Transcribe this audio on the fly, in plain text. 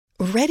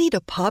Ready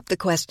to pop the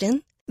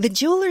question? The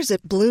jewelers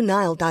at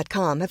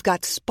BlueNile.com have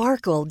got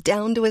sparkle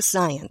down to a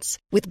science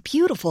with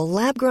beautiful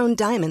lab-grown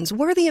diamonds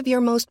worthy of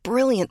your most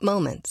brilliant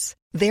moments.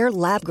 Their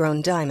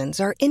lab-grown diamonds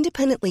are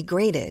independently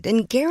graded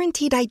and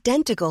guaranteed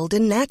identical to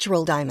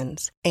natural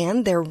diamonds,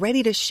 and they're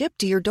ready to ship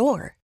to your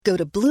door. Go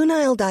to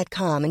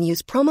BlueNile.com and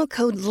use promo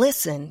code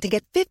LISTEN to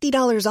get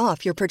 $50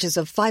 off your purchase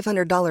of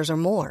 $500 or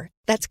more.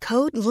 That's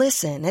code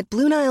LISTEN at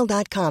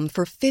BlueNile.com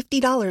for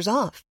 $50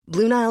 off.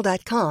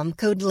 BlueNile.com,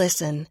 code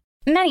LISTEN.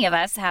 Many of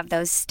us have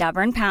those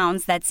stubborn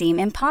pounds that seem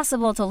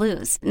impossible to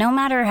lose, no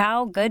matter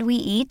how good we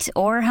eat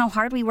or how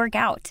hard we work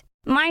out.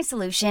 My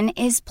solution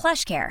is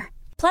PlushCare.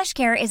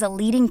 PlushCare is a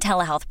leading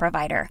telehealth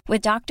provider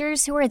with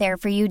doctors who are there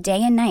for you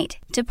day and night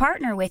to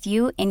partner with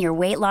you in your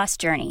weight loss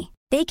journey.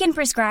 They can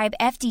prescribe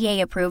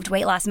FDA-approved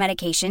weight loss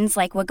medications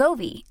like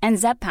Wegovy and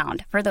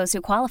Zepbound for those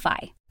who qualify.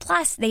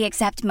 Plus, they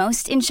accept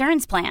most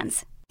insurance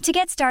plans. To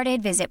get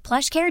started, visit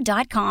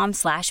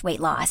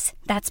plushcare.com/weightloss.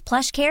 That's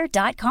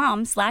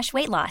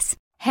plushcare.com/weightloss.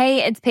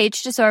 Hey, it's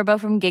Paige DeSorbo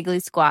from Giggly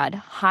Squad.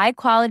 High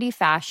quality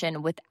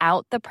fashion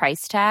without the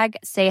price tag.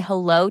 Say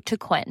hello to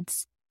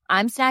Quince.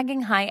 I'm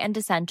snagging high-end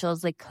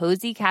essentials like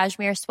cozy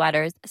cashmere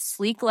sweaters,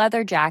 sleek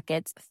leather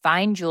jackets,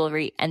 fine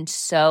jewelry, and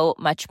so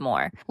much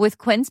more. With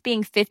Quince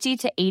being 50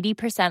 to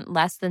 80%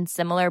 less than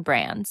similar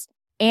brands.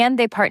 And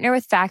they partner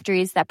with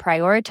factories that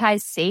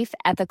prioritize safe,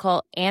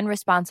 ethical, and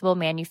responsible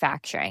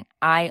manufacturing.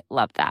 I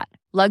love that.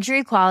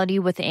 Luxury quality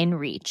within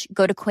reach.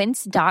 Go to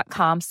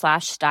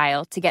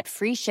quince.com/style to get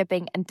free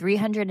shipping and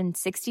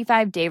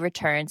 365-day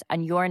returns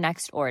on your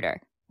next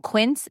order.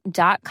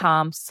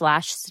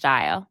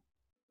 Quince.com/style.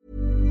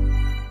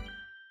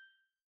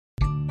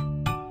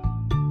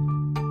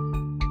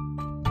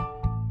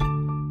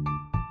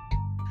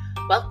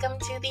 Welcome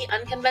to the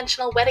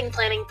Unconventional Wedding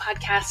Planning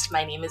Podcast.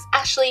 My name is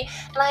Ashley,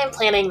 and I am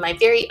planning my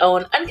very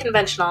own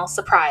unconventional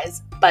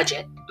surprise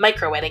budget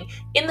micro wedding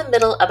in the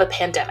middle of a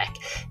pandemic.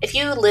 If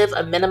you live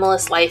a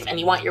minimalist life and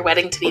you want your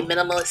wedding to be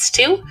minimalist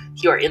too,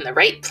 you are in the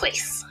right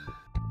place.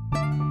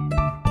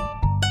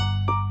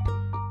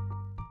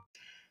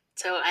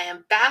 So I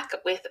am back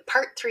with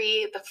part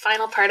 3, the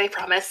final part, I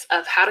promise,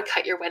 of how to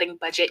cut your wedding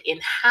budget in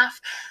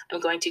half. I'm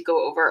going to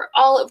go over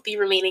all of the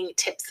remaining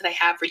tips that I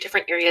have for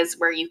different areas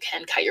where you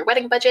can cut your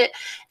wedding budget.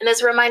 And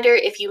as a reminder,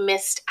 if you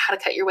missed how to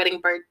cut your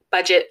wedding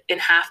budget in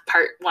half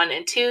part 1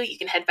 and 2, you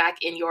can head back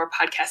in your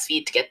podcast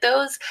feed to get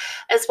those.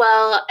 As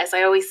well, as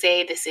I always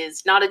say, this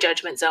is not a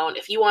judgment zone.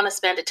 If you want to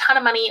spend a ton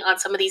of money on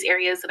some of these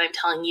areas that I'm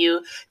telling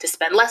you to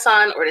spend less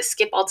on or to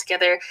skip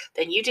altogether,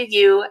 then you do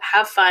you,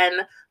 have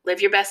fun, live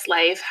your best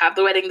life, have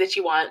the wedding that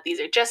you want. These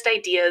are just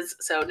ideas,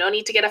 so no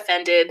need to get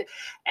offended,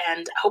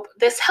 and hope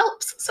this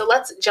helps. So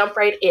let's jump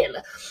right in.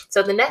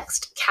 So the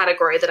next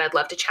category that I'd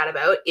love to chat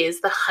about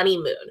is the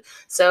honeymoon.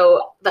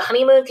 So the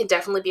honeymoon can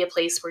definitely be a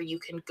place where you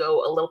can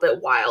go a little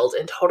bit wild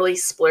and totally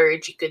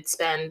splurge. You could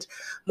spend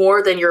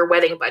more than your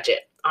wedding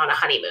budget on a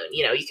honeymoon.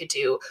 You know, you could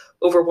do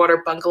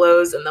overwater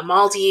bungalows in the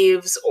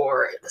Maldives,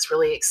 or this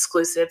really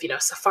exclusive,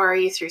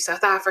 safari through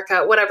South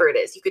Africa, whatever it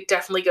is. You could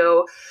definitely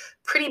go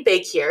pretty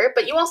big here,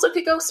 but you also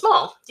could go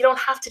small. You don't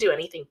have to do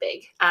anything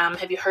big.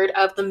 Have you heard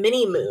of the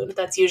mini moon?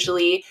 That's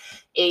usually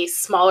a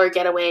smaller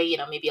getaway,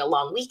 maybe a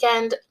long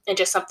weekend, and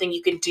just something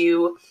you can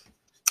do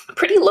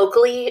pretty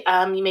locally.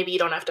 Maybe you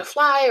don't have to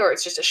fly, or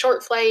it's just a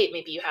short flight.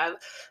 Maybe you have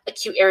a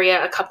cute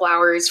area a couple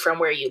hours from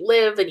where you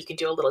live and you can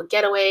do a little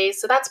getaway.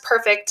 So that's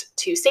perfect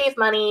to save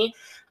money,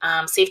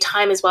 save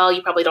time as well.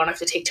 You probably don't have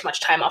to take too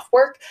much time off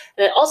work.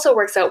 And it also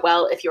works out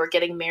well if you're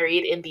getting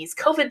married in these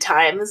COVID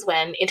times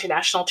when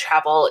international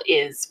travel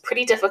is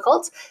pretty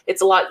difficult.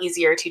 It's a lot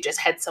easier to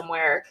just head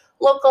somewhere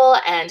local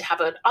and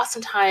have an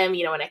awesome time,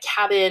 in a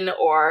cabin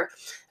or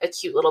a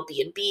cute little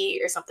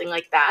B&B or something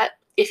like that.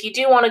 If you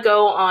do want to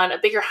go on a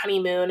bigger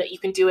honeymoon, you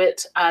can do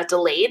it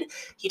delayed.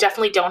 You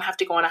definitely don't have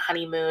to go on a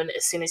honeymoon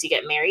as soon as you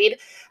get married.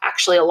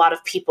 Actually, a lot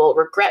of people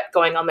regret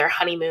going on their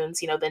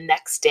honeymoons, the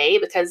next day,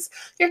 because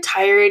you're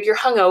tired, you're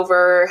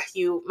hungover,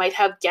 you might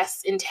have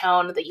guests in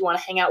town that you want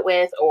to hang out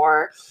with,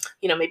 or,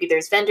 maybe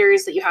there's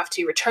vendors that you have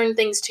to return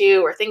things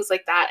to or things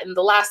like that. And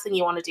the last thing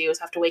you want to do is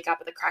have to wake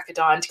up at the crack of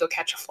dawn to go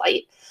catch a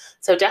flight.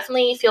 So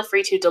definitely feel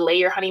free to delay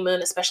your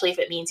honeymoon, especially if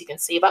it means you can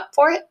save up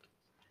for it.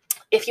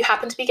 If you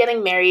happen to be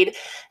getting married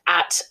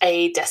at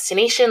a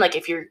destination, like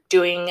if you're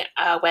doing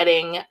a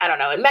wedding,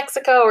 in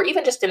Mexico, or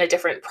even just in a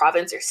different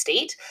province or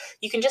state,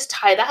 you can just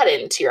tie that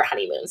into your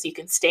honeymoon. So you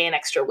can stay an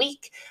extra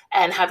week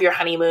and have your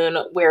honeymoon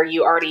where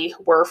you already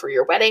were for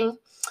your wedding.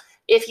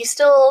 If you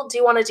still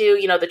do want to do,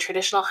 the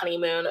traditional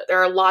honeymoon,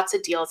 there are lots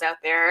of deals out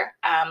there.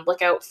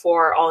 Look out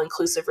for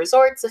all-inclusive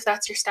resorts if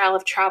that's your style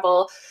of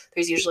travel.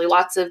 There's usually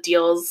lots of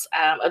deals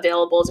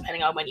available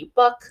depending on when you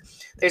book.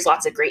 There's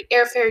lots of great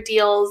airfare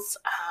deals.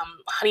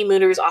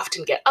 Honeymooners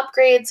often get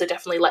upgrades, so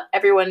definitely let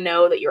everyone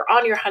know that you're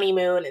on your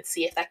honeymoon and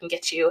see if that can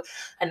get you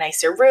a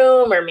nicer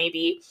room or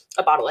maybe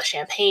a bottle of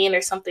champagne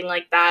or something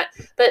like that.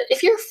 But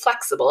if you're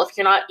flexible, if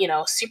you're not,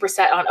 super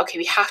set on, okay,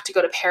 we have to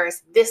go to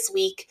Paris this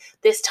week,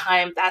 this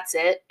time, that's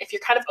it. If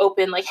you're kind of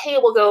open, like, hey,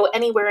 we'll go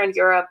anywhere in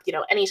Europe,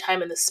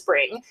 anytime in the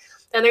spring,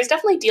 then there's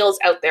definitely deals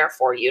out there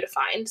for you to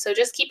find. So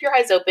just keep your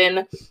eyes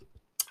open.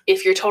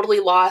 If you're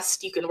totally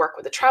lost, you can work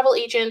with a travel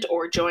agent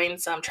or join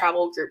some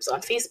travel groups on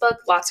Facebook.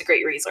 Lots of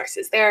great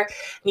resources there.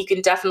 And you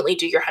can definitely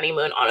do your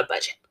honeymoon on a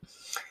budget.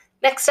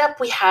 Next up,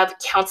 we have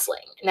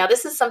counseling. Now,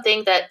 this is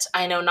something that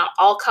I know not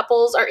all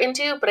couples are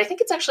into, but I think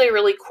it's actually a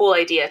really cool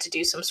idea to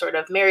do some sort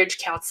of marriage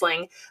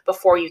counseling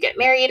before you get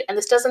married. And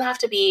this doesn't have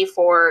to be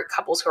for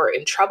couples who are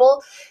in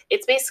trouble.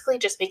 It's basically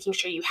just making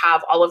sure you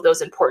have all of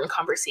those important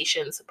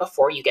conversations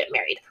before you get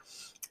married.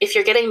 If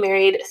you're getting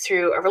married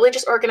through a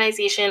religious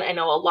organization, I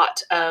know a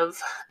lot of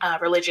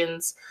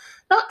religions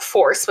not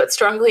force, but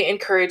strongly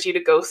encourage you to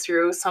go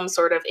through some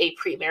sort of a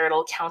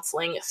premarital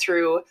counseling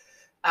through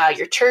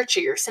your church or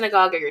your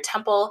synagogue or your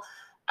temple.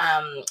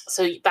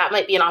 So that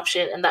might be an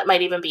option, and that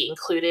might even be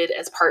included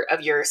as part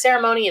of your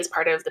ceremony, as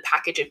part of the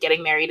package of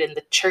getting married in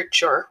the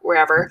church or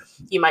wherever.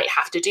 You might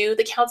have to do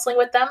the counseling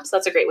with them. So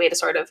that's a great way to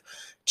sort of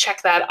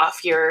check that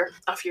off your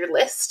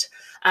list.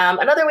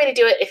 Another way to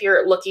do it, if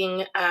you're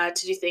looking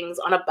to do things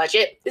on a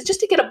budget, is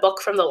just to get a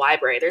book from the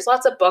library. There's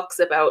lots of books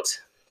about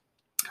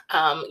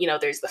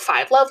there's the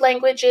 5 love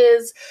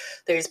languages.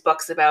 There's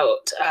books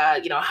about,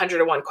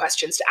 101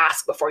 questions to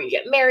ask before you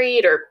get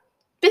married, or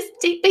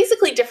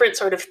basically different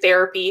sort of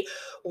therapy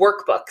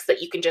workbooks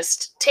that you can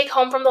just take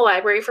home from the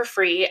library for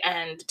free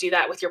and do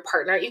that with your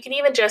partner. You can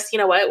even just,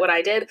 what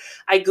I did,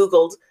 I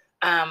Googled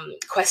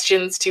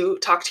questions to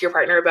talk to your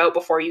partner about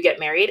before you get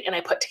married. And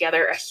I put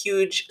together a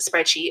huge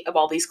spreadsheet of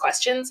all these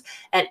questions.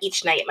 And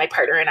each night my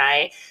partner and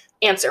I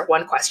answer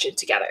one question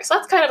together. So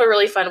that's kind of a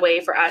really fun way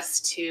for us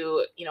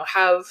to,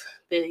 have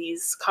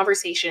these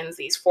conversations,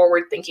 these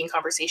forward-thinking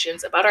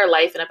conversations about our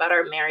life and about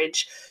our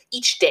marriage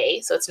each day.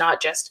 So it's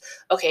not just,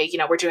 okay,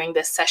 we're doing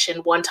this session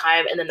one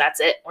time and then that's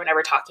it. We're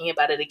never talking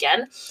about it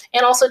again.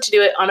 And also to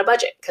do it on a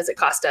budget, because it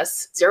cost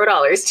us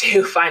 $0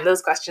 to find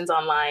those questions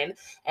online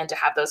and to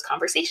have those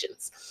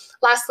conversations.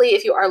 Lastly,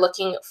 if you are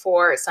looking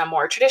for some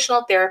more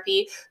traditional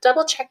therapy,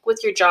 double check with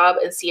your job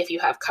and see if you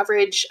have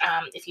coverage.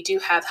 If you do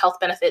have health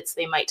benefits,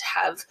 they might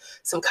have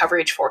some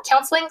coverage for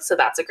counseling. So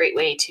that's a great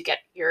way to get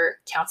your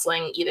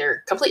counseling either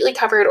completely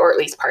covered or at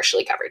least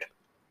partially covered.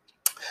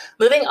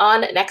 Moving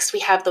on, next we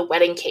have the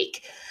wedding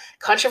cake.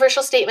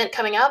 Controversial statement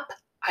coming up.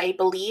 I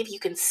believe you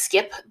can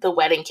skip the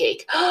wedding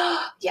cake.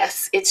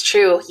 Yes, it's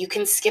true. You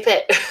can skip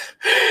it.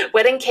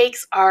 Wedding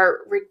cakes are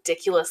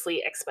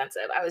ridiculously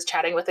expensive. I was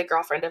chatting with a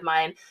girlfriend of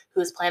mine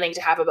who's planning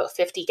to have about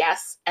 50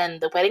 guests,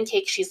 and the wedding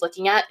cake she's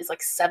looking at is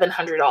like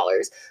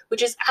 $700,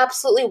 which is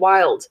absolutely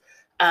wild.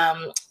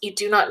 You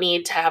do not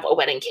need to have a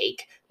wedding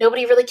cake.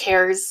 Nobody really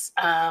cares.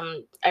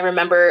 I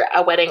remember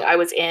a wedding I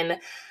was in.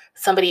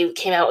 Somebody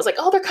came out, was like,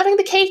 oh, they're cutting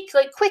the cake,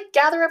 like, quick,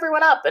 gather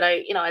everyone up. And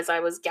I, as I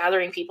was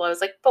gathering people, I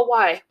was like, but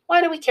why?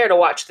 Why do we care to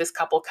watch this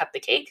couple cut the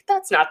cake?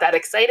 That's not that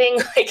exciting.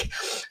 Like,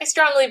 I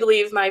strongly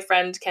believe my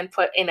friend can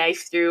put a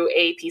knife through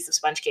a piece of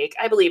sponge cake.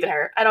 I believe in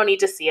her. I don't need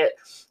to see it.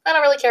 I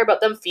don't really care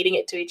about them feeding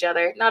it to each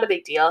other. Not a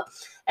big deal.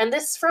 And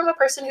this from a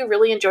person who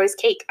really enjoys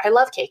cake. I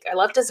love cake. I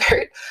love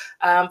dessert,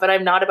 but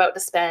I'm not about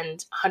to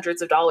spend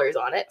hundreds of dollars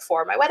on it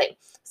for my wedding.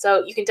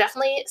 So you can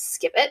definitely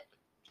skip it.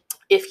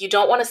 If you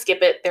don't want to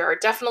skip it, there are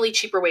definitely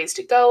cheaper ways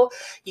to go.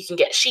 You can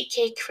get sheet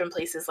cake from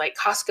places like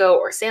Costco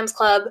or Sam's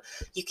Club.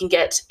 You can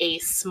get a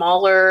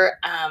smaller,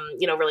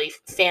 really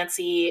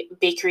fancy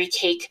bakery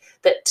cake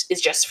that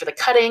is just for the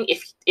cutting,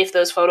 if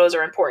those photos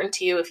are important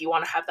to you, if you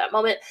want to have that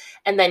moment.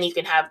 And then you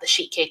can have the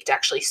sheet cake to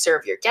actually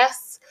serve your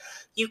guests.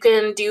 You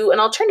can do an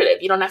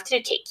alternative. You don't have to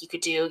do cake. You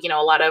could do, a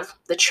lot of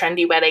the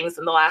trendy weddings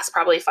in the last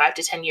probably 5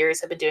 to 10 years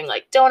have been doing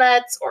like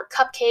donuts or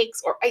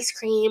cupcakes or ice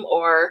cream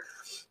or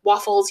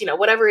waffles,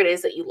 whatever it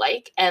is that you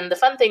like. And the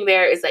fun thing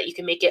there is that you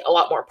can make it a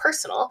lot more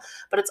personal,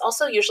 but it's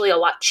also usually a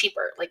lot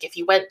cheaper. Like even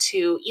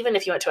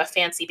if you went to a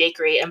fancy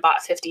bakery and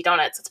bought 50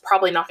 donuts, it's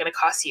probably not going to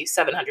cost you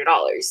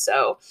 $700.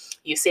 So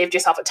you saved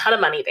yourself a ton of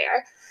money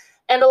there.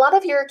 And a lot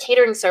of your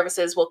catering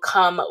services will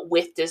come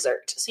with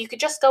dessert. So you could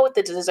just go with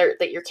the dessert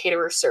that your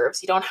caterer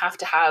serves. You don't have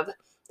to have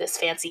this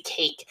fancy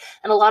cake.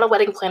 And a lot of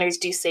wedding planners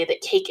do say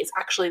that cake is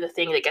actually the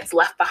thing that gets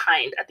left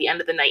behind at the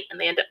end of the night, and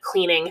they end up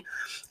cleaning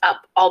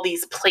up all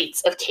these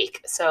plates of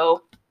cake.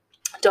 So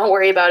don't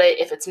worry about it.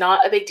 If it's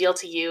not a big deal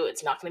to you,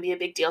 it's not going to be a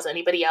big deal to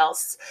anybody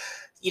else.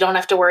 You don't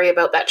have to worry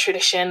about that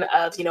tradition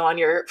of, on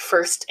your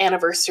first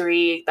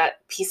anniversary,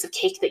 that piece of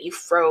cake that you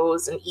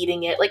froze and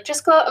eating it. Like,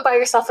 just go out and buy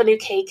yourself a new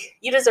cake.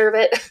 You deserve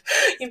it.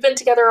 You've been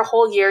together a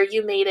whole year.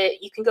 You made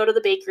it. You can go to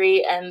the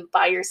bakery and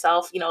buy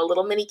yourself, a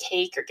little mini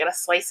cake, or get a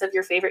slice of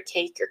your favorite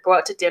cake, or go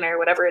out to dinner,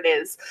 whatever it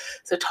is.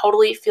 So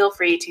totally feel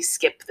free to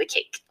skip the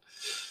cake.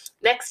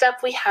 Next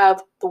up, we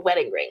have the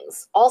wedding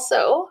rings.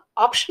 Also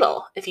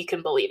optional, if you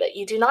can believe it.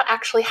 You do not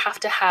actually have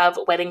to have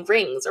wedding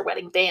rings or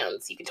wedding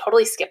bands. You can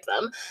totally skip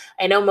them.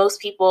 I know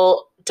most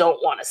people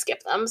don't want to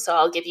skip them, so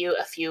I'll give you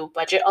a few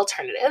budget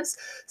alternatives.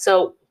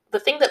 So the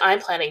thing that I'm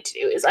planning to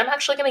do is I'm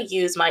actually going to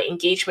use my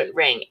engagement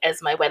ring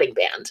as my wedding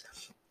band.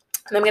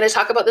 And I'm going to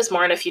talk about this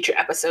more in a future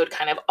episode,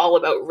 kind of all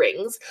about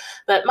rings.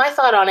 But my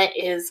thought on it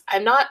is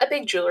I'm not a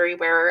big jewelry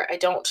wearer. I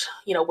don't,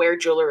 wear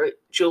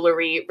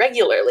jewelry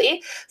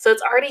regularly. So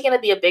it's already going to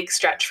be a big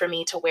stretch for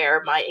me to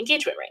wear my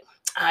engagement ring.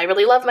 I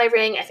really love my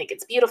ring. I think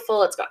it's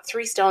beautiful. It's got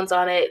 3 stones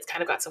on it. It's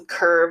kind of got some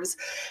curves.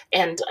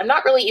 And I'm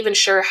not really even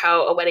sure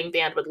how a wedding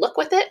band would look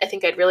with it. I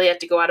think I'd really have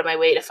to go out of my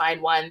way to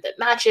find one that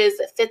matches,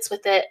 that fits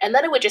with it. And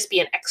then it would just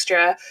be an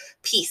extra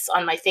piece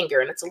on my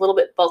finger, and it's a little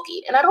bit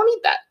bulky. And I don't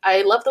need that.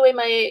 I love the way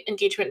my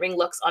engagement ring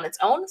looks on its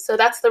own. So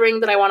that's the ring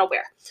that I want to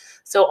wear.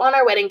 So on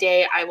our wedding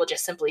day, I will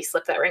just simply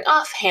slip that ring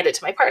off, hand it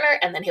to my partner,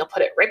 and then he'll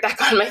put it right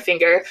back on my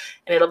finger,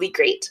 and it'll be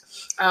great.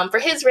 For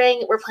his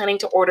ring, we're planning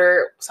to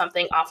order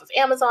something off of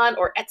Amazon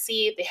or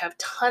Etsy. They have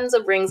tons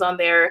of rings on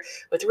there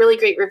with really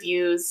great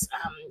reviews.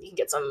 You can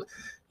get some,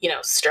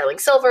 sterling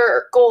silver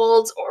or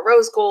gold or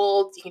rose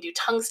gold. You can do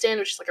tungsten,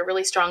 which is like a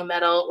really strong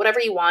metal, whatever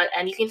you want.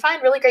 And you can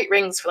find really great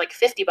rings for like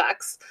 $50.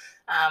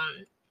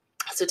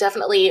 So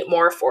definitely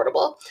more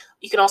affordable.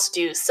 You can also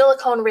do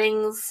silicone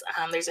rings.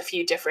 There's a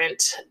few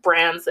different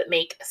brands that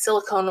make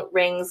silicone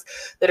rings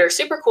that are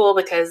super cool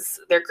because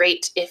they're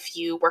great if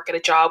you work at a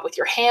job with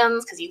your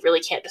hands because you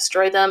really can't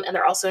destroy them. And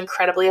they're also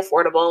incredibly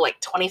affordable, like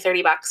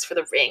 $20-$30 for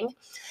the ring.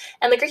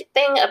 And the great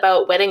thing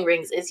about wedding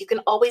rings is you can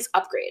always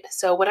upgrade.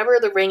 So whatever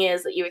the ring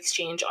is that you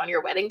exchange on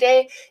your wedding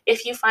day,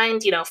 if you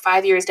find,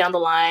 5 years down the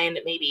line,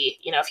 maybe,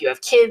 if you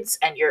have kids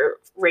and your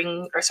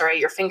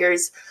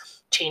fingers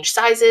change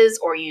sizes,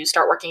 or you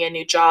start working a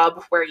new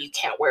job where you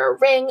can't wear a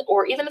ring,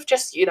 or even if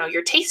just,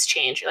 your tastes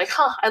change. You're like,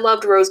 I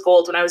loved rose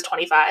gold when I was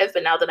 25,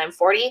 but now that I'm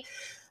 40,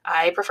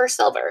 I prefer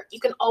silver. You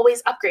can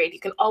always upgrade. You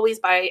can always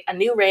buy a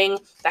new ring.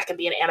 That can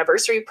be an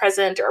anniversary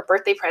present or a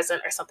birthday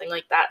present or something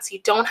like that. So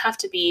you don't have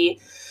to be,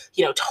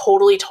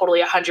 totally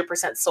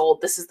 100%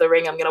 sold. This is the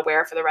ring I'm going to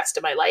wear for the rest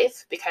of my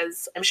life.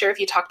 Because I'm sure if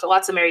you talk to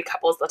lots of married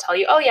couples, they'll tell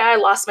you, oh yeah, I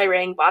lost my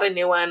ring, bought a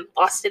new one,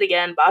 lost it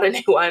again, bought a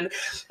new one.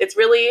 It's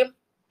really,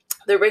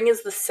 the ring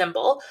is the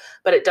symbol,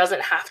 but it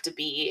doesn't have to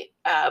be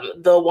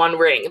the one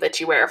ring that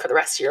you wear for the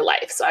rest of your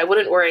life. So I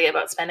wouldn't worry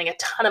about spending a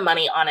ton of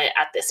money on it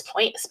at this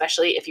point,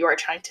 especially if you are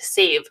trying to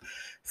save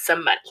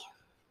some money.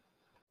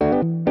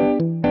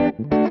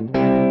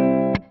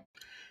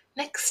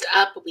 Next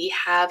up, we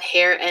have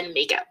hair and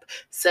makeup.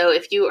 So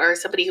if you are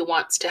somebody who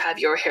wants to have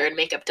your hair and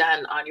makeup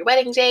done on your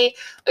wedding day,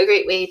 a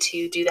great way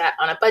to do that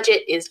on a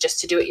budget is just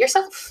to do it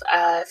yourself.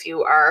 If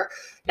you are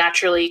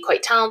naturally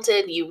quite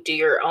talented, you do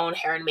your own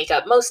hair and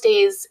makeup most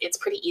days, it's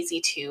pretty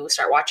easy to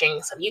start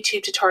watching some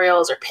YouTube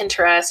tutorials or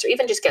Pinterest, or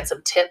even just get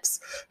some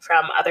tips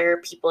from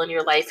other people in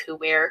your life who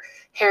wear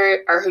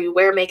hair or who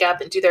wear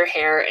makeup and do their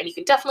hair. And you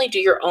can definitely do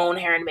your own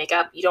hair and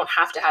makeup. You don't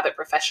have to have it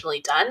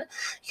professionally done.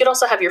 You can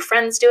also have your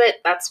friends do it.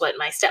 That's what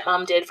my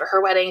stepmom did for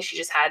her wedding. She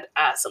just had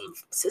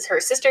her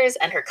sisters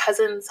and her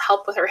cousins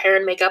help with her hair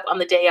and makeup on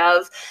the day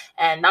of.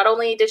 And not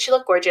only did she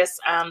look gorgeous,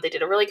 they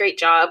did a really great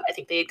job. I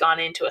think they had gone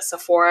into a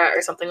Sephora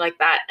or something like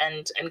that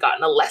and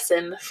gotten a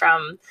lesson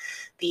from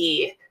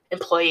the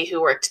employee who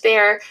worked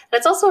there. And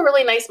it's also a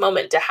really nice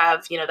moment to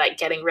have, that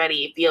getting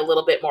ready be a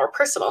little bit more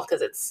personal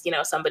because it's,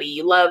 somebody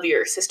you love,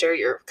 your sister,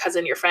 your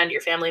cousin, your friend,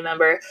 your family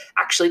member,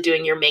 actually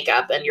doing your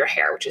makeup and your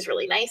hair, which is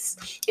really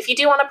nice. If you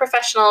do want a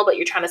professional, but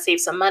you're trying to save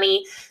some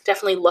money,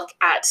 definitely look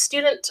at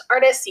student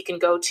artists. You can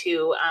go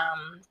to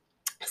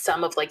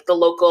some of like the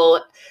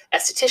local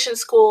esthetician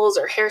schools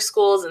or hair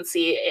schools and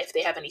see if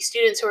they have any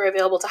students who are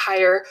available to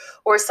hire,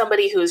 or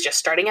somebody who's just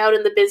starting out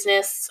in the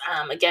business.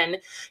 Again,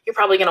 you're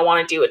probably going to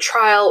want to do a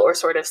trial or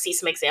sort of see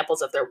some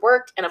examples of their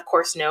work. And of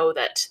course, know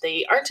that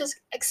they aren't as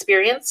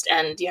experienced,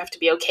 and you have to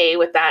be okay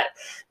with that,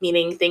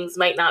 meaning things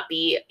might not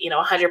be,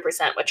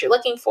 100% what you're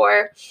looking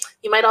for.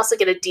 You might also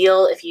get a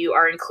deal if you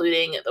are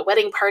including the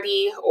wedding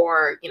party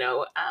or,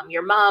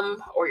 your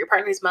mom or your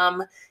partner's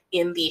mom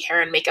in the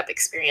hair and makeup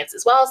experience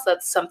as well. So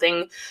that's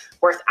something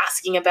worth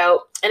asking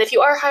about. And if you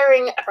are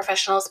hiring a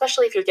professional,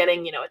 especially if you're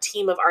getting, a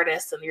team of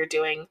artists and you're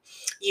doing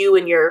you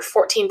and your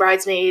 14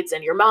 bridesmaids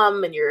and your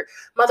mom and your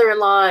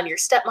mother-in-law and your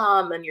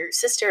stepmom and your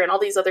sister and all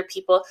these other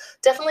people,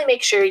 definitely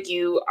make sure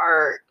you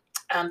are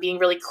being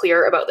really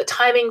clear about the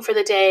timing for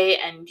the day,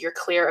 and you're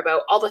clear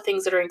about all the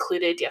things that are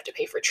included. Do you have to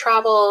pay for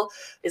travel?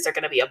 Is there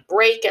going to be a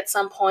break at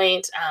some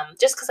point?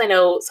 Just because I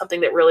know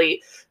something that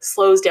really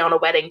slows down a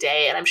wedding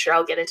day, and I'm sure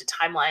I'll get into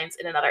timelines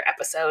in another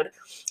episode,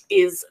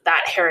 is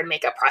that hair and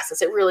makeup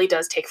process. It really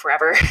does take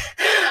forever.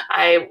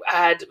 I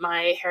had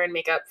my hair and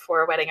makeup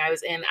for a wedding I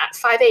was in at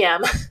 5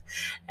 a.m.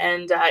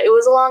 and it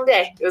was a long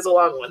day. It was a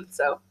long one.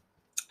 So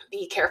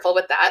be careful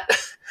with that.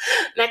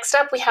 Next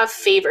up, we have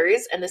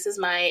favors, and this is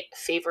my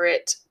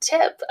favorite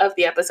tip of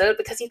the episode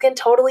because you can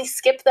totally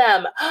skip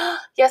them.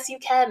 Yes, you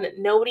can.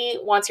 Nobody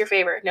wants your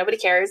favor. Nobody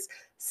cares.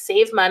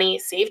 Save money,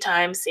 save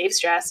time, save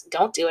stress.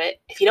 Don't do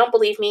it. If you don't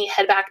believe me,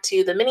 head back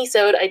to the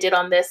mini-sode I did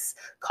on this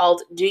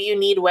called Do You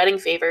Need Wedding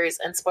Favors?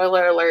 And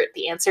spoiler alert,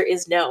 the answer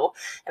is no.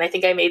 And I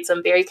think I made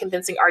some very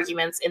convincing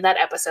arguments in that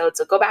episode.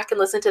 So go back and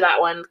listen to that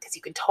one because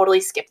you can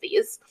totally skip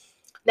these.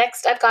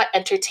 Next, I've got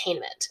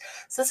entertainment.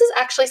 So this is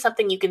actually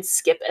something you can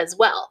skip as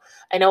well.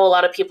 I know a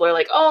lot of people are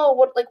like, oh,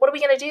 what are we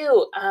going to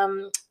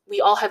do? We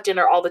all have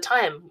dinner all the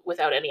time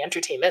without any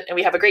entertainment, and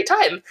we have a great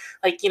time.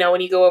 Like, when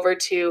you go over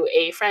to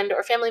a friend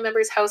or family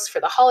member's house for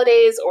the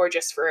holidays, or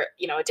just for,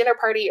 a dinner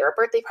party or a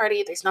birthday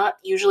party, there's not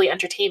usually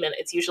entertainment.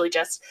 It's usually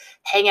just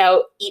hang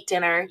out, eat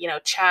dinner,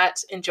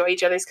 chat, enjoy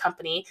each other's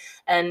company,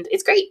 and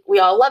it's great. We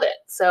all love it.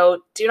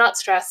 So do not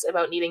stress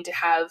about needing to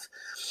have,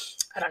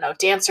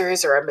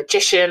 dancers or a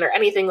magician or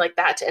anything like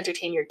that to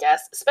entertain your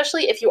guests,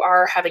 especially if you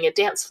are having a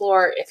dance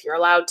floor, if you're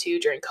allowed to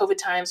during COVID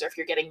times, or if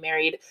you're getting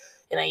married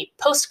in a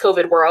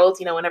post-COVID world,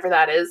 whenever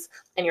that is,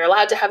 and you're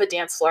allowed to have a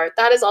dance floor.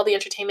 That is all the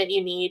entertainment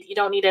you need. You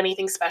don't need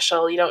anything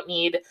special. You don't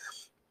need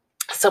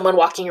someone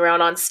walking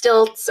around on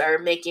stilts or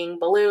making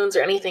balloons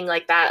or anything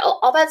like that.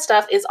 All that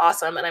stuff is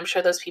awesome, and I'm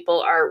sure those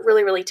people are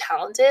really, really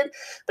talented,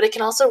 but it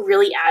can also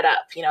really add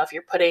up. If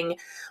you're putting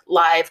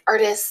live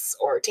artists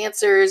or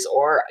dancers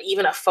or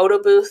even a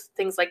photo booth,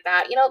 things like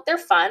that, they're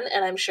fun,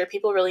 and I'm sure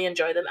people really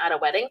enjoy them at a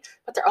wedding,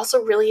 but they're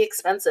also really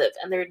expensive,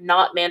 and they're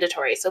not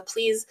mandatory. So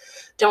please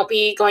don't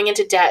be going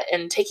into debt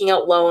and taking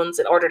out loans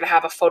in order to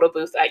have a photo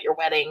booth at your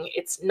wedding.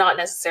 It's not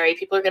necessary.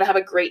 People are going to have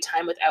a great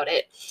time without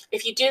it.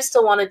 If you do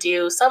still want to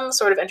do some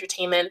sort of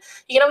entertainment,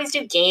 you can always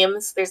do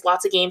games. There's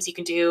lots of games you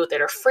can do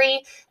that are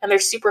free and they're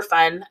super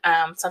fun.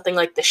 Something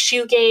like the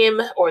shoe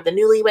game or the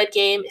newlywed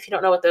game. If you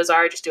don't know what those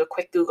are, just do a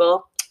quick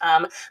Google.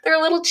 They're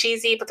a little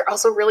cheesy, but they're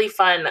also really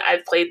fun.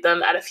 I've played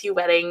them at a few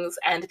weddings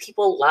and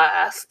people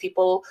laugh.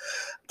 People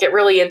get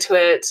really into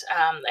it.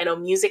 I know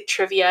music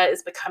trivia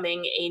is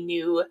becoming a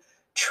new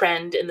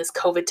trend in this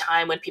COVID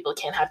time when people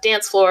can't have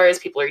dance floors.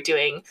 People are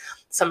doing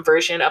some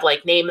version of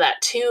like name that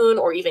tune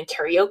or even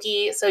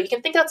karaoke. So you can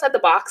think outside the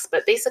box,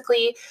 but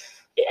basically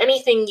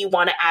anything you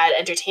want to add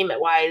entertainment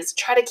wise,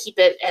 try to keep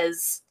it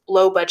as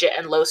low budget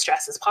and low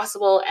stress as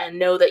possible, and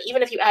know that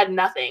even if you add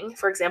nothing,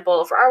 for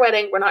example, for our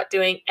wedding, we're not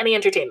doing any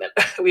entertainment.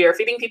 We are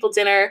feeding people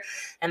dinner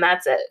and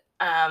that's it.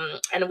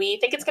 And we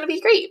think it's going to be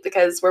great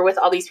because we're with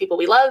all these people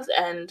we love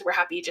and we're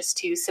happy just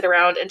to sit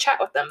around and chat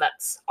with them.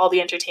 That's all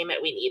the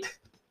entertainment we need.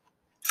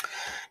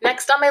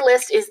 Next on my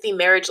list is the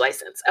marriage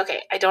license.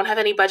 Okay, I don't have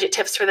any budget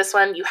tips for this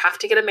one. You have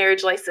to get a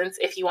marriage license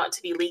if you want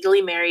to be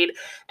legally married,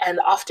 and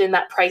often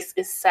that price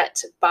is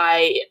set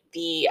by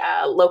the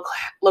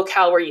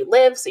locale where you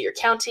live, so your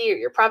county or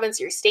your province,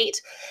 your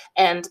state,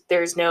 and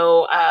there's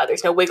no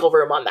wiggle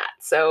room on that.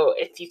 So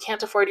if you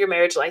can't afford your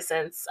marriage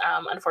license,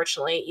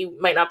 unfortunately, you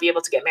might not be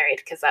able to get married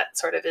because that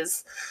sort of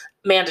is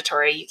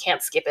mandatory. You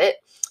can't skip it.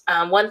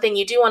 One thing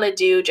you do want to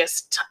do,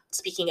 just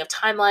speaking of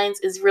timelines,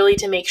 is really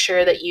to make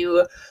sure that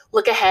you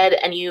look ahead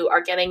and you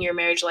are getting your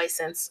marriage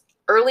license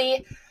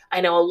early. I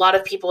know a lot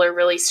of people are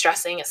really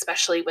stressing,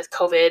 especially with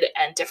COVID,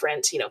 and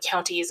different,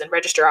 counties and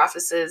register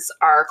offices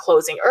are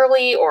closing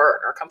early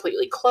or are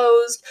completely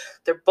closed.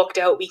 They're booked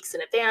out weeks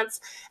in advance,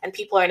 and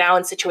people are now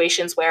in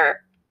situations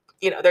where,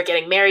 they're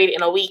getting married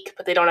in a week,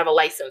 but they don't have a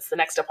license. The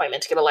next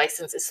appointment to get a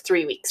license is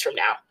 3 weeks from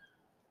now.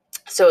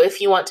 So if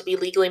you want to be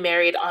legally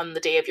married on the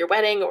day of your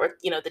wedding or,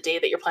 the day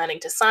that you're planning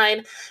to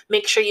sign,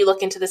 make sure you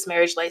look into this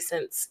marriage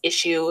license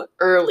issue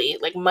early,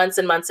 like months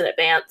and months in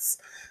advance.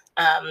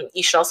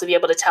 You should also be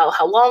able to tell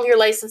how long your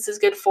license is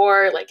good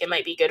for. Like it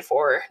might be good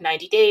for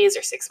 90 days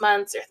or 6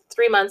 months or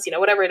 3 months,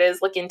 whatever it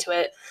is, look into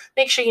it.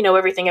 Make sure you know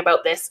everything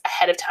about this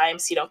ahead of time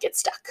so you don't get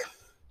stuck.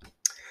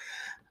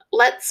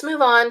 Let's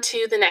move on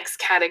to the next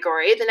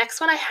category. The next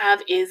one I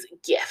have is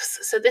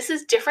gifts. So this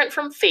is different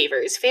from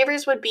favors.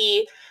 Favors would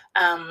be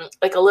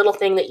like a little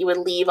thing that you would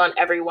leave on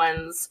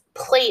everyone's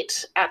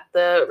plate at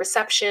the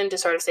reception to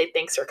sort of say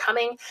thanks for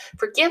coming.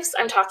 For gifts,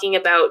 I'm talking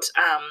about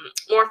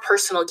more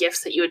personal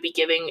gifts that you would be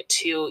giving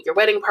to your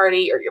wedding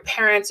party or your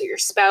parents or your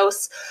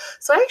spouse.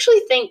 So I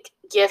actually think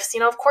gifts,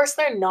 of course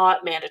they're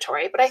not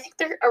mandatory, but I think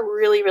they're a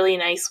really, really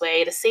nice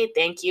way to say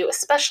thank you,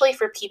 especially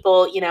for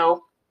people,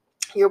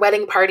 your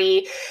wedding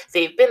party,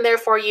 they've been there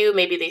for you.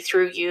 Maybe they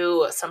threw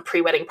you some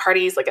pre-wedding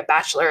parties like a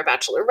bachelor or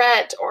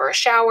bachelorette or a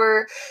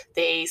shower.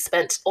 They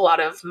spent a lot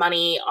of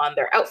money on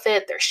their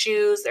outfit, their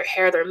shoes, their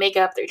hair, their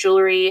makeup, their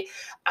jewelry.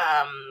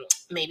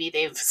 Maybe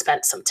they've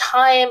spent some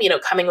time,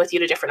 coming with you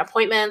to different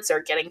appointments or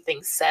getting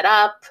things set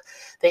up.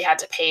 They had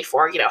to pay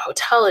for,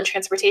 hotel and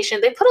transportation.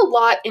 They put a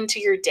lot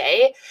into your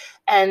day.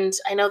 And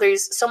I know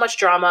there's so much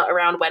drama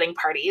around wedding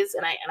parties,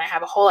 and I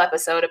have a whole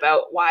episode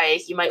about why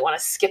you might want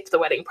to skip the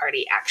wedding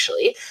party,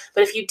 actually.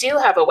 But if you do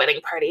have a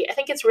wedding party, I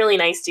think it's really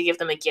nice to give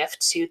them a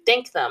gift to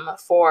thank them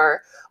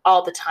for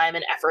all the time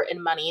and effort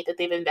and money that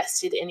they've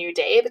invested in your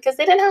day, because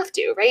they didn't have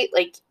to, right?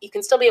 Like, you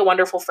can still be a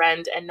wonderful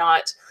friend and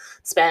not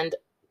spend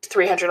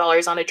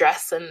 $300 on a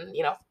dress and,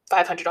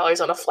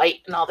 $500 on a flight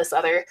and all this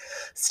other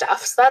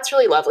stuff. So that's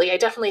really lovely. I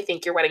definitely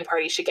think your wedding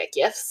party should get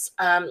gifts.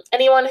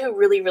 Anyone who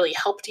really, really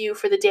helped you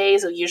for the day,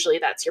 so usually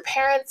that's your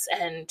parents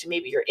and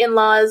maybe your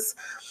in-laws,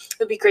 it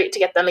would be great to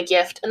get them a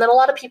gift. And then a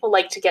lot of people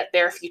like to get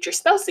their future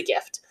spouse a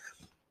gift.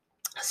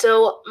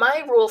 So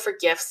my rule for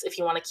gifts, if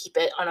you want to keep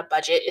it on a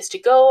budget, is to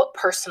go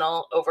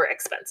personal over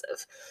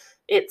expensive.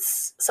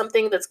 It's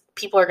something that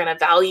people are going to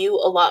value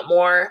a lot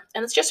more.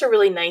 And it's just a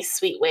really nice,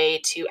 sweet way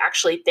to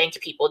actually thank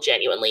people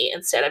genuinely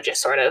instead of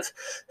just sort of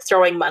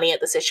throwing money at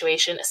the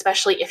situation,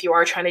 especially if you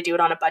are trying to do it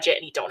on a budget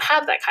and you don't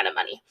have that kind of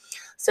money.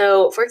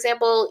 So, for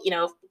example,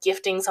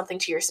 gifting something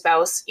to your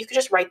spouse, you could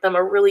just write them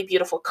a really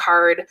beautiful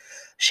card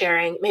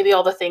sharing maybe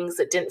all the things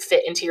that didn't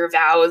fit into your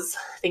vows,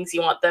 things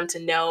you want them to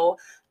know.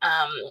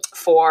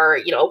 For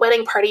a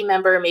wedding party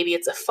member, maybe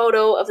it's a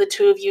photo of the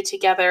two of you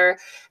together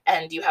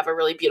and you have a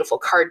really beautiful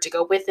card to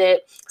go with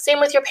it. Same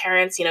with your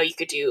parents, you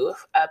could do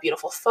a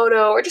beautiful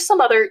photo or just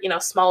some other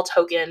small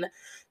token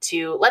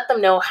to let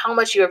them know how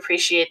much you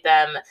appreciate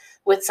them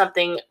with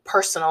something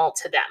personal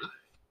to them.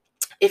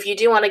 If you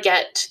do want to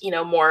get,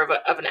 more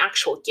of an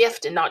actual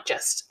gift and not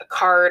just a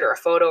card or a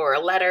photo or a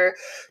letter,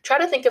 try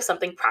to think of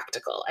something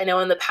practical. I know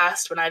in the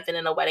past when I've been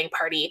in a wedding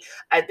party,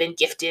 I've been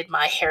gifted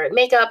my hair and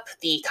makeup.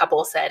 The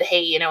couple said,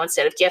 hey,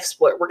 instead of gifts,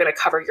 we're going to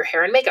cover your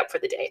hair and makeup for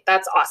the day.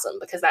 That's awesome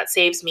because that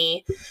saves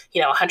me,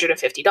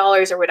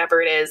 $150 or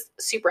whatever it is.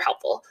 Super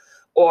helpful.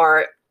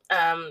 Or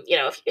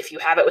if you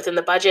have it within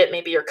the budget,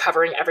 maybe you're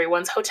covering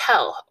everyone's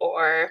hotel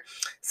or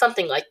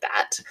something like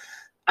that.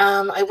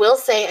 I will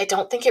say I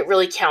don't think it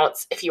really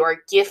counts if you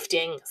are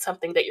gifting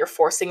something that you're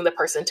forcing the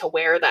person to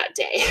wear that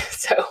day.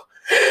 So,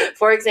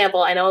 for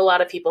example, I know a lot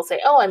of people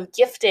say, oh, I'm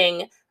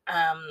gifting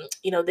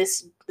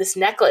this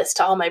necklace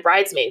to all my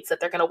bridesmaids that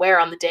they're going to wear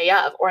on the day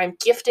of, or I'm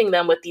gifting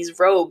them with these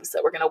robes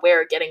that we're going to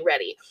wear getting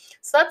ready.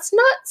 So that's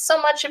not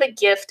so much of a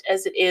gift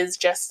as it is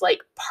just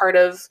like part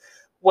of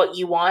what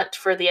you want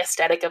for the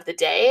aesthetic of the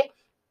day.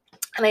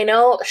 And I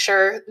know,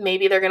 sure,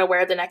 maybe they're going to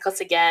wear the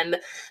necklace again,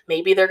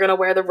 maybe they're going to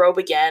wear the robe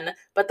again,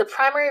 but the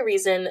primary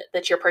reason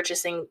that you're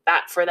purchasing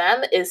that for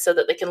them is so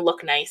that they can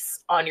look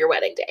nice on your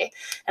wedding day.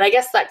 And I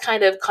guess that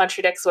kind of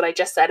contradicts what I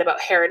just said about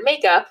hair and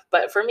makeup,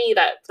 but for me,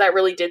 that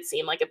really did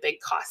seem like a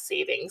big cost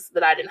savings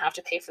that I didn't have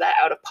to pay for that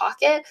out of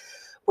pocket.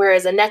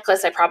 Whereas a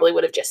necklace, I probably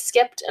would have just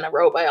skipped, and a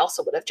robe, I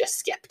also would have just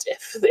skipped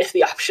if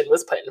the option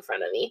was put in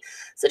front of me.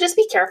 So just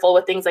be careful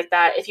with things like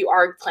that. If you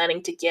are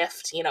planning to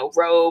gift,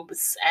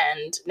 robes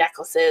and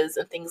necklaces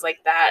and things like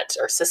that,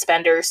 or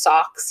suspenders,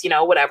 socks,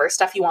 whatever,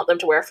 stuff you want them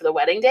to wear for the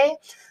wedding day,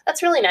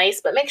 that's really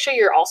nice. But make sure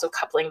you're also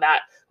coupling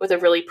that with a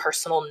really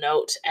personal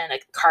note and a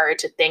card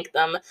to thank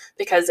them,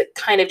 because it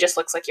kind of just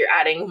looks like you're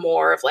adding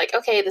more of like,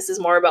 okay, this is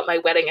more about my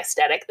wedding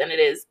aesthetic than it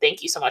is,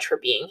 thank you so much for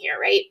being here,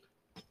 right?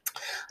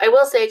 I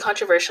will say,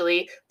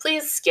 controversially,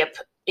 please skip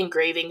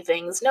engraving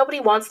things. Nobody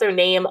wants their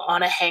name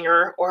on a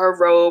hanger or a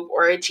robe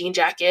or a jean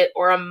jacket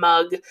or a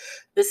mug.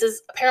 This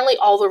is apparently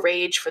all the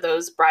rage for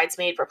those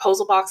bridesmaid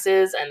proposal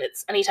boxes, and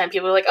it's anytime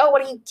people are like, oh,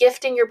 what are you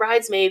gifting your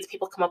bridesmaids?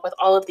 People come up with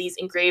all of these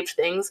engraved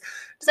things.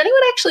 Does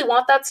anyone actually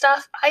want that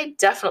stuff? I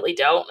definitely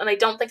don't, and I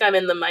don't think I'm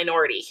in the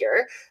minority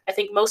here. I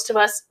think most of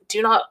us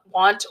do not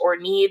want or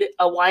need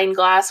a wine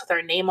glass with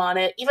our name on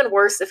it. Even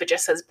worse if it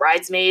just says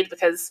bridesmaid,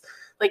 because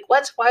like,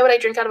 what? Why would I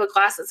drink out of a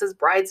glass that says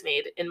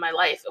bridesmaid in my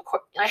life? Of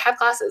course, I have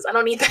glasses. I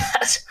don't need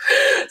that.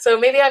 So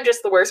maybe I'm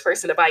just the worst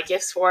person to buy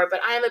gifts for,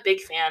 but I am a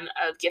big fan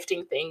of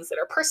gifting things that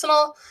are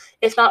personal,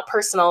 if not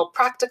personal,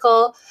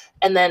 practical.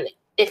 And then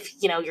if,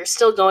 you're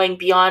still going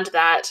beyond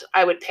that,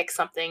 I would pick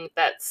something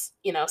that's,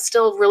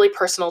 still really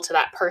personal to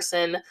that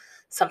person,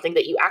 something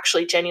that you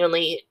actually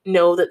genuinely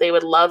know that they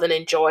would love and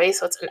enjoy.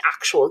 So it's an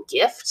actual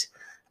gift.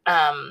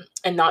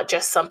 And not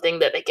just something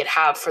that they could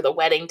have for the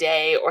wedding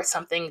day or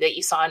something that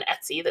you saw on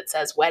Etsy that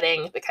says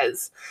wedding,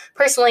 because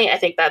personally, I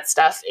think that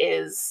stuff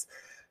is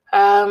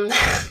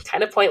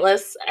kind of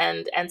pointless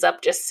and ends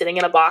up just sitting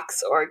in a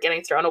box or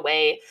getting thrown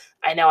away.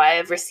 I know I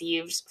have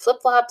received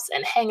flip-flops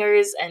and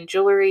hangers and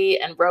jewelry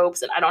and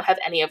robes, and I don't have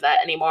any of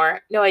that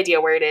anymore. No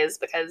idea where it is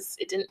because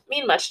it didn't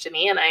mean much to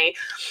me, and I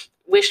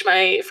wish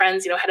my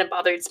friends, hadn't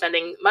bothered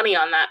spending money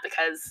on that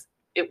because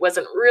it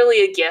wasn't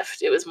really a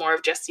gift. It was more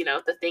of just,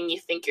 the thing you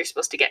think you're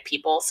supposed to get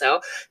people.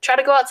 So try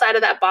to go outside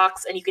of that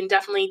box, and you can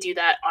definitely do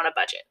that on a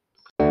budget.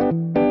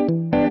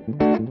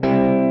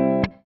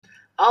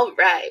 All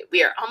right,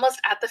 we are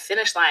almost at the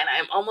finish line. I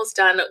am almost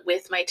done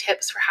with my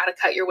tips for how to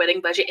cut your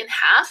wedding budget in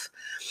half.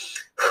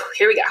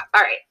 Here we go.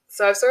 All right.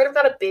 So I've sort of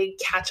got a big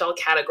catch-all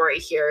category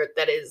here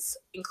that is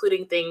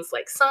including things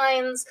like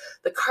signs,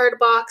 the card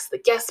box, the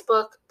guest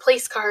book,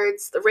 place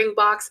cards, the ring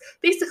box,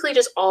 basically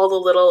just all the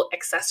little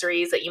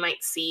accessories that you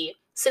might see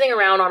sitting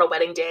around on a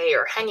wedding day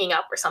or hanging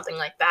up or something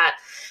like that.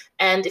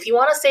 And if you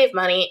want to save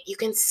money, you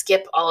can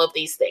skip all of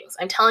these things.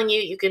 I'm telling you,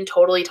 you can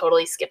totally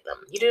skip them.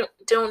 You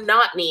do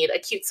not need a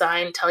cute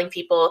sign telling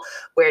people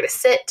where to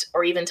sit,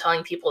 or even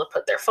telling people to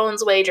put their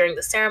phones away during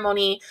the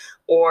ceremony,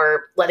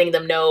 or letting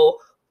them know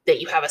that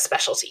you have a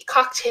specialty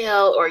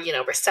cocktail, or,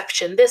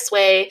 reception this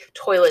way,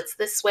 toilets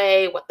this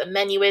way, what the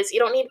menu is. You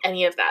don't need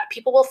any of that.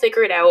 People will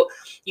figure it out.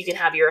 You can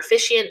have your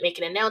officiant make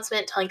an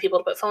announcement telling people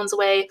to put phones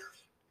away.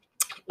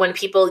 When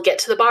people get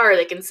to the bar,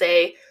 they can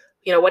say,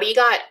 what do you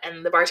got?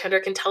 And the bartender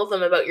can tell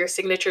them about your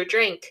signature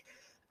drink.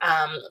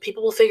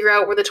 People will figure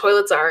out where the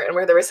toilets are and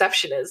where the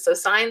reception is. So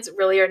signs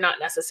really are not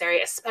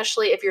necessary,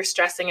 especially if you're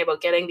stressing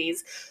about getting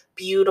these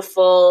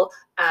beautiful,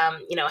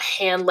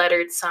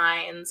 hand-lettered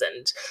signs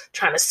and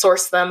trying to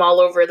source them all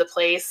over the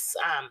place.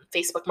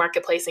 Facebook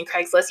Marketplace and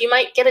Craigslist, you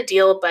might get a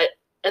deal, but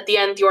at the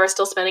end, you are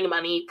still spending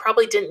money,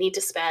 probably didn't need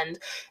to spend,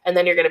 and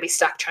then you're going to be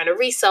stuck trying to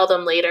resell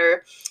them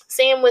later.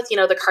 Same with,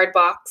 the card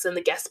box and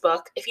the guest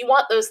book. If you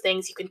want those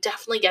things, you can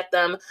definitely get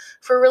them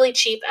for really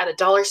cheap at a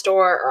dollar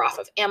store or off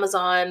of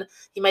Amazon.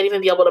 You might even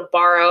be able to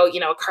borrow,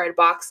 a card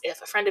box.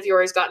 If a friend of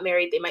yours got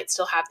married, they might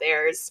still have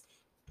theirs.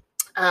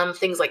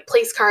 Things like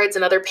place cards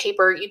and other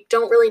paper you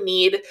don't really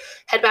need.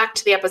 Head back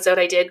to the episode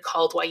I did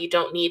called Why You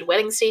Don't Need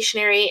Wedding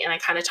Stationery, and I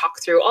kind of talk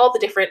through all the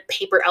different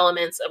paper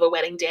elements of a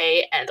wedding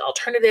day and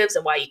alternatives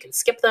and why you can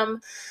skip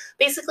them.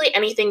 Basically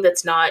anything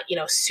that's not,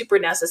 super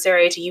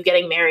necessary to you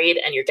getting married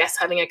and your guests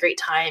having a great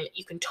time,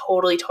 you can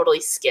totally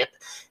skip.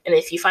 And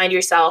if you find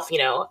yourself,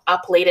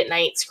 up late at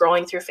night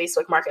scrolling through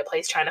Facebook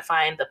Marketplace trying to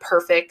find the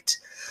perfect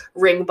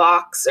ring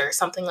box or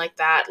something like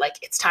that,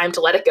 it's time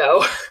to let it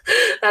go.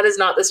 That is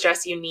not the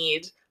stress you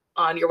need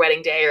on your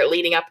wedding day or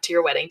leading up to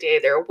your wedding day.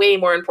 There are way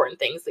more important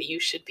things that you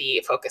should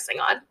be focusing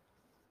on.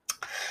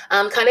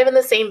 Kind of in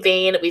the same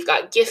vein, we've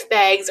got gift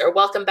bags or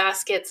welcome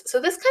baskets.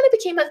 So this kind of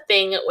became a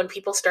thing when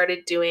people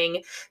started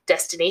doing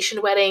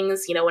destination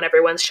weddings, when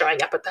everyone's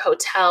showing up at the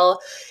hotel.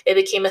 It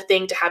became a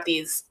thing to have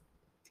these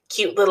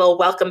cute little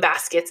welcome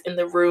baskets in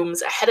the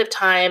rooms ahead of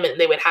time, and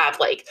they would have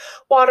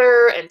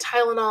water and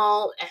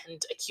Tylenol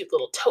and a cute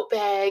little tote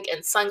bag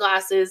and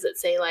sunglasses that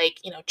say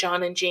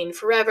John and Jane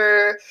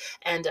Forever,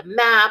 and a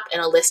map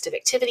and a list of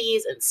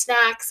activities and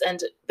snacks,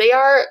 and they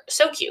are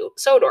so cute,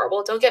 so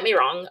adorable. Don't get me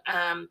wrong.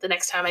 The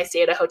next time I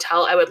stay at a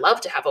hotel, I would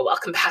love to have a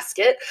welcome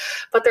basket,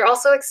 but they're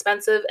also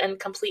expensive and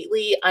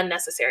completely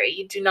unnecessary.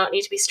 You do not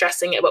need to be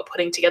stressing about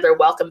putting together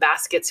welcome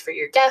baskets for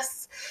your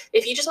guests.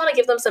 If you just want to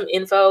give them some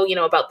info,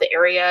 about the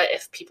area,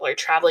 if people are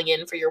traveling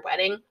in for your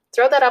wedding,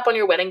 throw that up on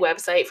your wedding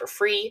website for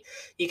free.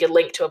 You can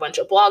link to a bunch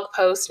of blog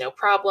posts, no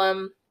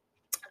problem.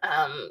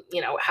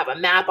 Have a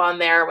map on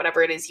there,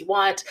 whatever it is you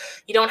want.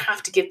 You don't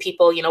have to give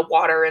people,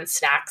 water and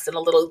snacks and a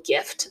little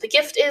gift. The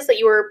gift is that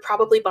you are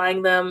probably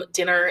buying them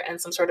dinner and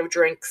some sort of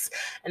drinks,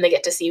 and they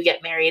get to see you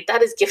get married.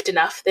 That is gift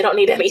enough. They don't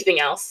need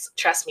anything else.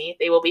 Trust me,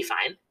 they will be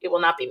fine. It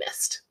will not be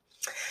missed.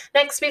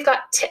 Next, we've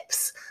got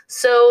tips.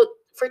 So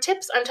for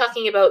tips, I'm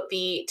talking about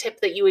the tip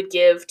that you would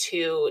give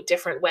to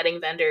different wedding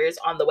vendors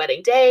on the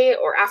wedding day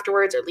or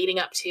afterwards or leading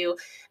up to.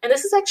 And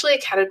this is actually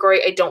a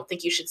category I don't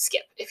think you should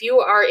skip. If you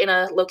are in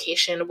a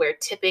location where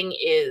tipping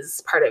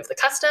is part of the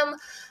custom,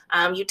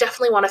 you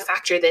definitely want to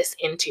factor this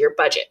into your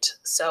budget.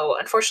 So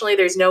unfortunately,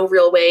 there's no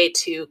real way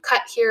to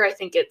cut here. I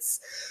think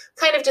it's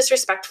kind of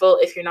disrespectful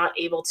if you're not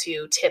able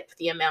to tip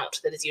the amount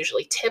that is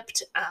usually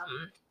tipped.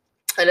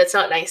 And it's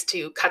not nice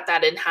to cut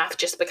that in half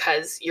just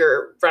because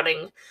you're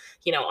running,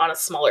 on a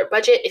smaller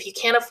budget. If you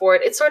can't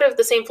afford, it's sort of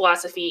the same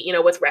philosophy,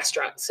 with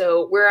restaurants.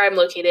 So where I'm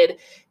located,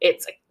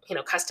 it's,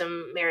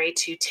 customary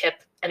to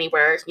tip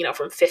anywhere,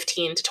 from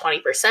 15 to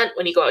 20%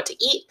 when you go out to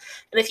eat.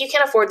 And if you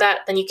can't afford that,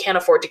 then you can't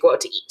afford to go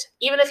out to eat.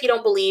 Even if you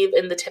don't believe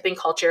in the tipping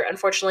culture,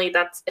 unfortunately,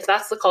 if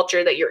that's the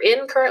culture that you're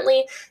in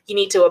currently, you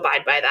need to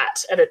abide by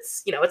that. And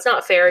it's, it's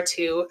not fair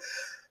to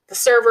the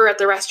server at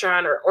the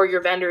restaurant or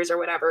your vendors or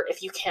whatever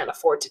if you can't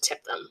afford to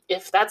tip them.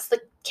 If that's the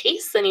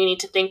case, then you need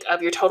to think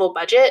of your total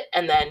budget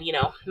and then,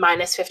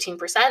 minus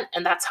 15%,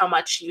 and that's how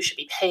much you should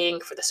be paying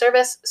for the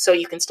service so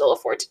you can still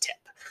afford to tip.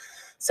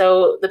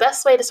 So the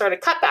best way to sort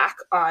of cut back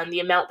on the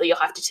amount that you'll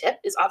have to tip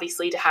is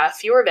obviously to have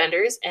fewer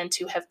vendors and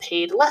to have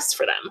paid less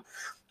for them.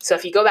 So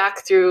if you go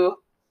back through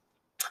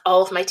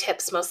all of my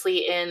tips,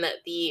 mostly in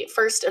the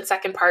first and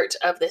second part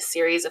of this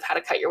series of how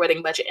to cut your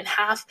wedding budget in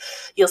half,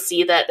 you'll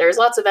see that there's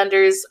lots of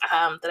vendors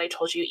that I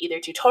told you either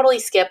to totally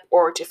skip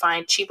or to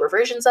find cheaper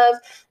versions of.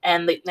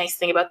 And the nice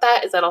thing about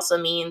that is that also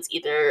means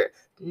either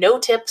no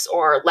tips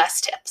or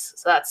less tips.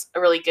 So that's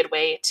a really good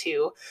way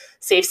to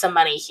save some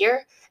money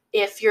here.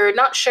 If you're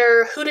not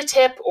sure who to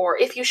tip or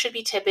if you should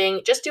be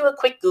tipping, just do a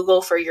quick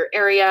Google for your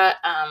area.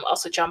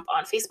 Also jump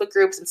on Facebook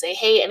groups and say,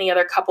 hey, any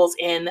other couples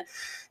in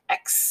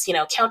X,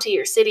 county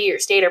or city or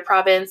state or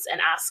province, and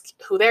ask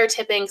who they're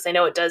tipping, because I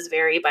know it does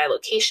vary by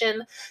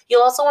location.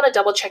 You'll also want to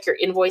double check your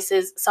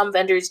invoices. Some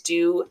vendors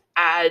do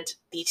add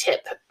the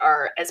tip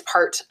or as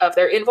part of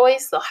their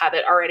invoice. They'll have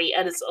it already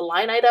as a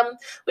line item,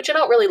 which I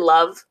don't really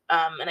love.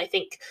 And I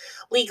think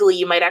legally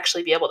you might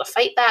actually be able to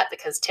fight that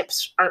because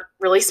tips aren't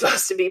really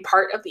supposed to be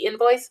part of the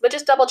invoice, but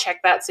just double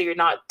check that so you're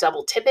not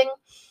double tipping.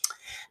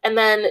 And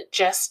then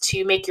just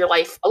to make your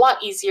life a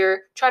lot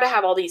easier, try to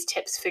have all these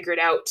tips figured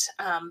out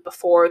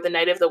before the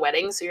night of the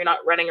wedding, so you're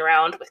not running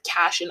around with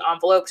cash in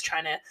envelopes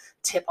trying to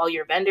tip all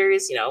your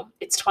vendors.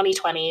 It's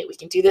 2020. We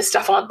can do this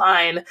stuff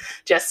online.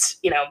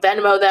 Just,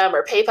 Venmo them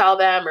or PayPal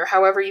them or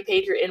however you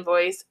paid your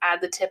invoice,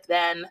 add the tip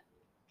then.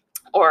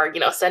 Or,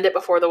 send it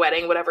before the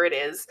wedding, whatever it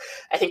is.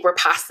 I think we're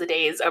past the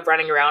days of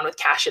running around with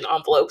cash in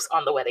envelopes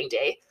on the wedding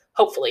day,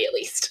 hopefully at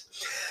least.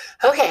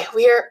 Okay,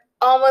 we are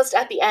almost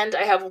at the end.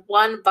 I have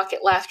one bucket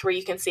left where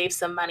you can save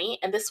some money,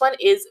 and this one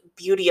is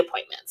beauty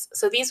appointments.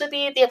 So these would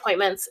be the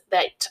appointments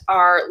that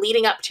are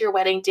leading up to your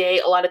wedding day.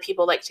 A lot of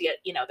people like to get,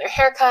 their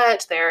hair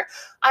cut, their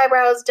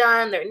eyebrows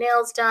done, their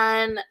nails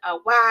done, a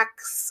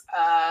wax,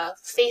 a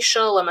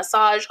facial, a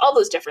massage, all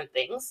those different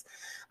things.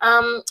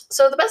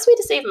 So the best way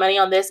to save money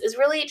on this is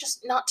really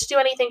just not to do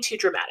anything too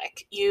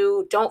dramatic.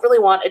 You don't really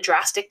want a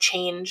drastic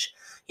change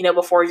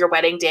before your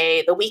wedding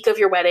day. The week of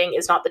your wedding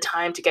is not the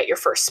time to get your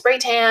first spray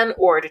tan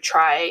or to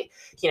try,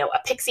 a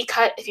pixie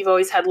cut if you've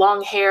always had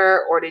long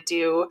hair, or to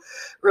do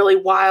really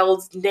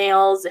wild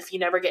nails if you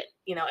never get,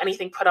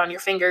 anything put on your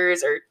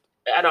fingers, or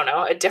I don't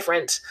know, a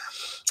different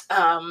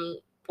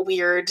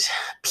weird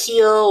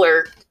peel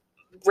or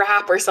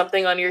wrap or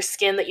something on your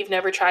skin that you've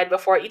never tried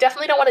before. You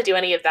definitely don't want to do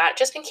any of that,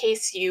 just in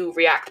case you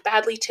react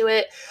badly to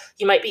it.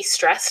 You might be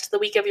stressed the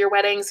week of your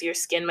wedding, so your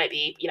skin might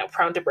be,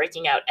 prone to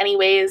breaking out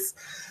anyways.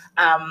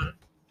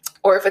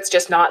 Or if it's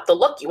just not the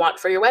look you want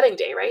for your wedding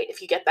day, right?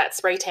 If you get that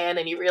spray tan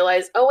and you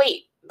realize, oh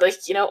wait,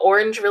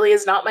 orange really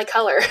is not my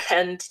color,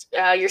 and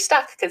you're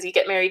stuck because you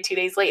get married 2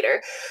 days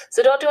later.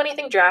 So don't do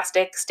anything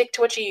drastic. Stick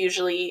to what you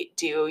usually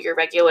do, your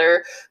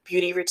regular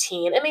beauty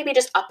routine, and maybe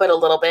just up it a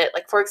little bit.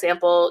 Like, for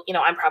example,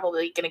 I'm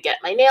probably going to get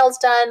my nails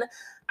done.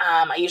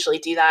 I usually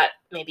do that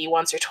maybe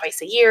once or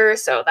twice a year.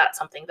 So that's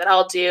something that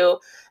I'll do.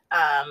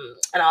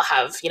 And I'll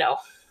have,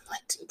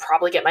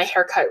 probably get my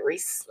haircut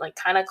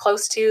kind of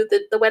close to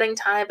the wedding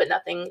time, but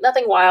nothing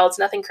wild,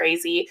 nothing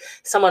crazy.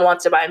 If someone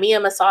wants to buy me a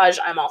massage,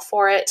 I'm all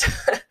for it.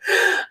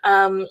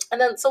 And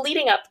then, so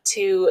leading up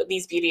to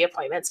these beauty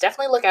appointments,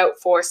 definitely look out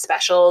for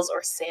specials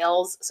or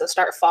sales. So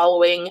start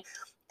following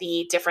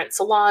the different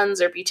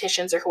salons or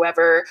beauticians or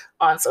whoever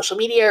on social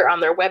media or on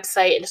their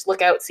website, and just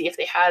look out, see if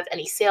they have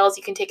any sales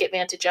you can take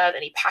advantage of,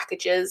 any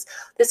packages.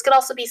 This could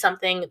also be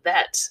something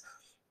that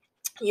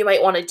you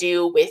might want to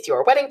do with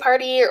your wedding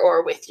party,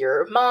 or with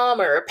your mom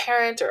or a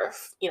parent, or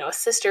a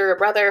sister, a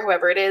brother,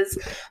 whoever it is.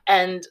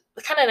 And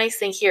the kind of nice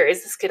thing here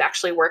is this could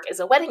actually work as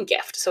a wedding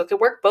gift. So it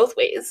could work both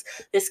ways.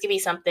 This could be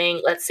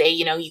something, let's say,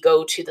 you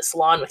go to the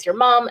salon with your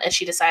mom and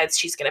she decides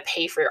she's going to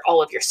pay for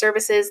all of your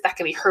services. That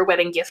could be her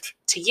wedding gift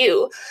to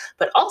you.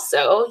 But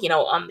also,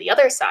 on the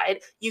other side,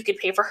 you could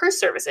pay for her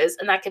services,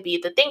 and that could be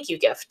the thank you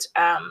gift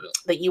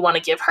that you want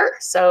to give her.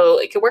 So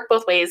it could work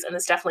both ways. And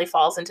this definitely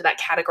falls into that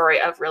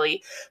category of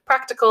really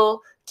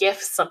practical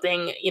gifts,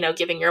 something,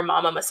 giving your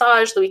mom a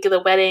massage the week of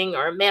the wedding,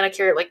 or a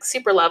manicure, like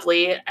super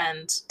lovely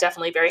and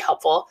definitely very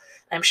helpful.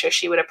 I'm sure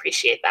she would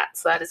appreciate that.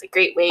 So that is a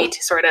great way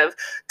to sort of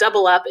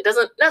double up. It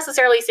doesn't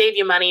necessarily save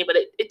you money, but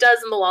it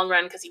does in the long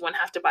run, because you won't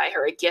have to buy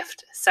her a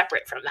gift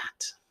separate from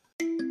that.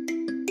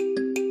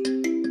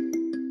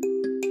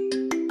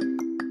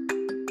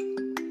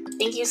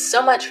 Thank you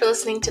so much for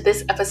listening to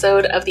this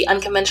episode of the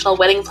Unconventional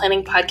Wedding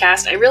Planning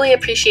Podcast. I really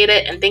appreciate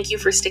it, and thank you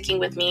for sticking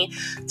with me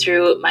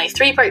through my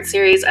 3-part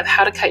series of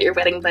how to cut your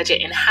wedding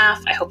budget in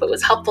half. I hope it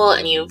was helpful,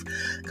 and you've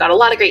got a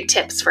lot of great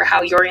tips for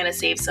how you're going to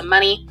save some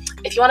money.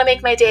 If you want to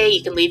make my day,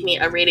 you can leave me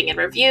a rating and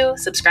review,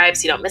 subscribe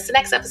so you don't miss the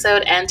next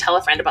episode, and tell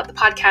a friend about the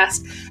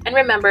podcast. And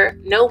remember,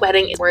 no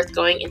wedding is worth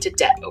going into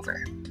debt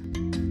over.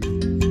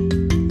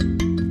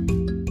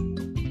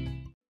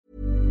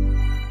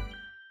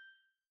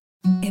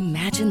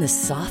 Imagine the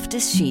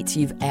softest sheets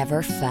you've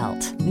ever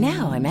felt.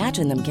 Now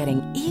imagine them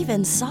getting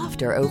even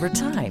softer over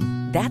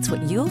time. That's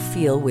what you'll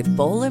feel with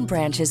Boll &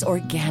 Branch's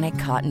organic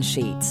cotton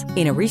sheets.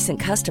 In a recent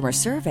customer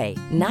survey,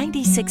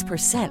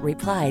 96%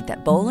 replied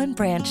that Boll &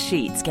 Branch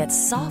sheets get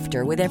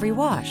softer with every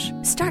wash.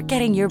 Start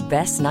getting your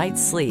best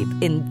night's sleep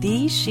in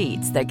these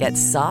sheets that get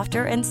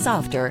softer and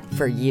softer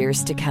for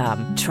years to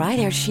come. Try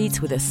their sheets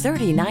with a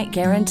 30-night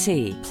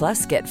guarantee.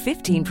 Plus, get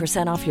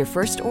 15% off your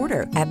first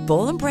order at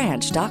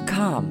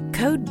bollandbranch.com.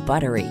 Code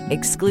BUTTERY.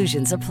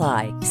 Exclusions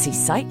apply. See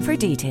site for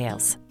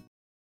details.